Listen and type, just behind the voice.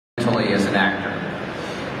an actor?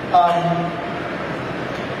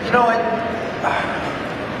 You know,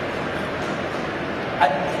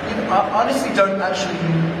 I honestly don't actually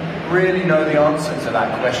really know the answer to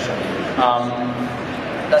that question.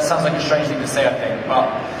 That sounds like a strange thing to say, I think,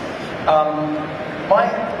 but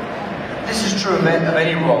this is true of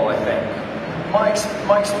any role, I think.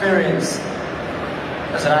 My experience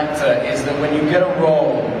as an actor is that when you get a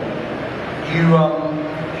role, you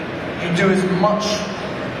do as much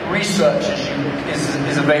research as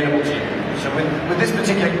is available to you. So with this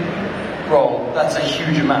particular role, that's a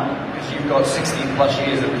huge amount, because you've got 60 plus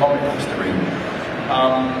years of comic books to read.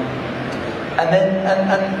 And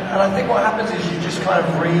I think what happens is you just kind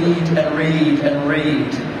of read and read and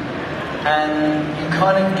read, and you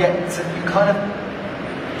kind of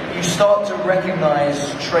you start to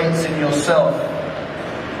recognize traits in yourself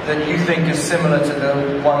that you think are similar to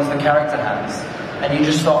the ones the character has, and you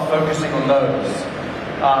just start focusing on those.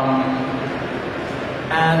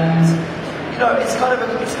 And you know, it's kind of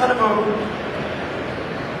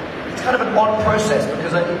an odd process,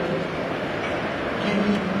 because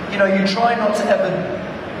you know, you try not to ever.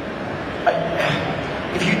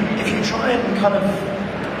 If you try and kind of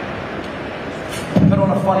put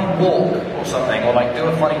on a funny walk or something, or like do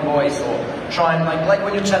a funny voice, or try and like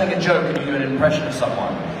when you're telling a joke and you do an impression of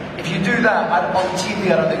someone. If you do that on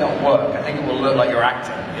TV, I don't think it'll work. I think it will look like you're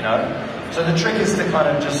acting, you know? So the trick is to kind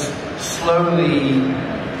of just slowly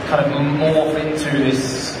kind of morph into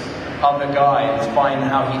this other guy and find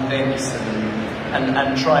how he thinks,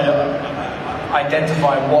 and try to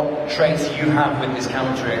identify what traits you have with this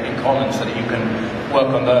character in common, so that you can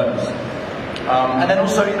work on those. And then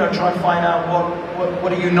also, you know, try and find out what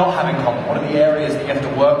do you not have in common? What are the areas that you have to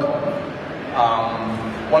work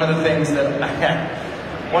on? One of the things that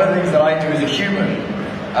I do as a human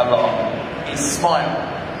a lot is smile.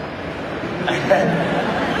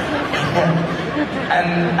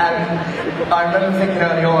 and I remember thinking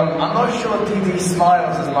early on, I'm not sure DD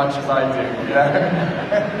smiles as much as I do, you know?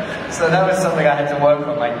 So that was something I had to work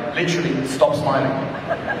on, like literally stop smiling.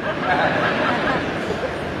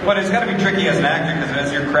 But it's got to be tricky as an actor, because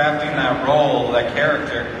as you're crafting that role, that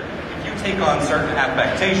character, if you take on certain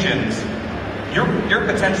affectations, you're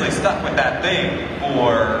potentially stuck with that thing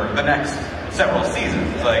for the next several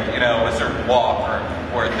seasons, like, you know, a certain walk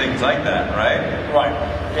or things like that, right? Right.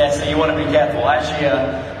 Yeah. So you want to be careful. Actually,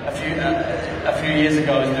 a few years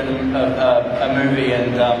ago, I was doing a movie,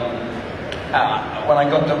 and when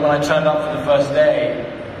I turned up for the first day,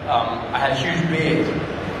 I had a huge beard.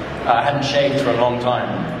 I hadn't shaved for a long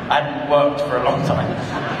time. I hadn't worked for a long time.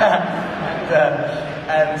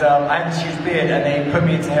 and I had this huge beard, and they put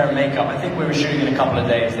me into hair and makeup. I think we were shooting in a couple of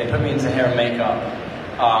days. They put me into hair and makeup.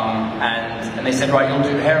 And they said, right, you'll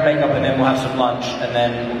do hair and makeup, and then we'll have some lunch, and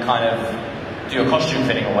then we'll kind of do a costume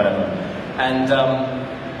fitting or whatever. And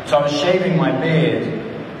so I was shaving my beard,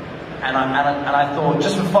 and I thought,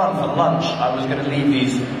 just for fun, for lunch, I was going to leave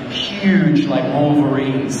these huge, like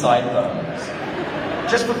Wolverine sideburns.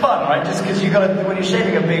 Just for fun, right? Just because when you're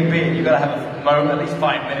shaving a big beard, you got to have a moment, at least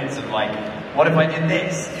 5 minutes of like, what if I did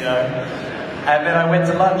this, you know? And then I went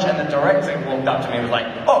to lunch, and the director walked up to me and was like,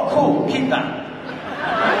 oh, cool, keep that.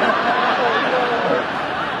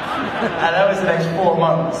 And that was the next 4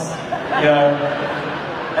 months, you know.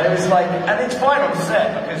 And it was like, and it's fine on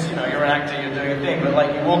set, because, you know, you're an actor, you're doing a thing, but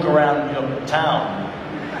like you walk around your town,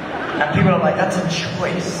 and people are like, that's a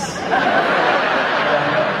choice.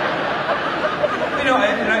 You know,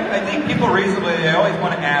 I think people reasonably, they always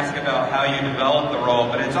want to ask about how you develop the role,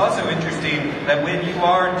 but it's also interesting that when you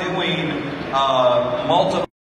are doing multiple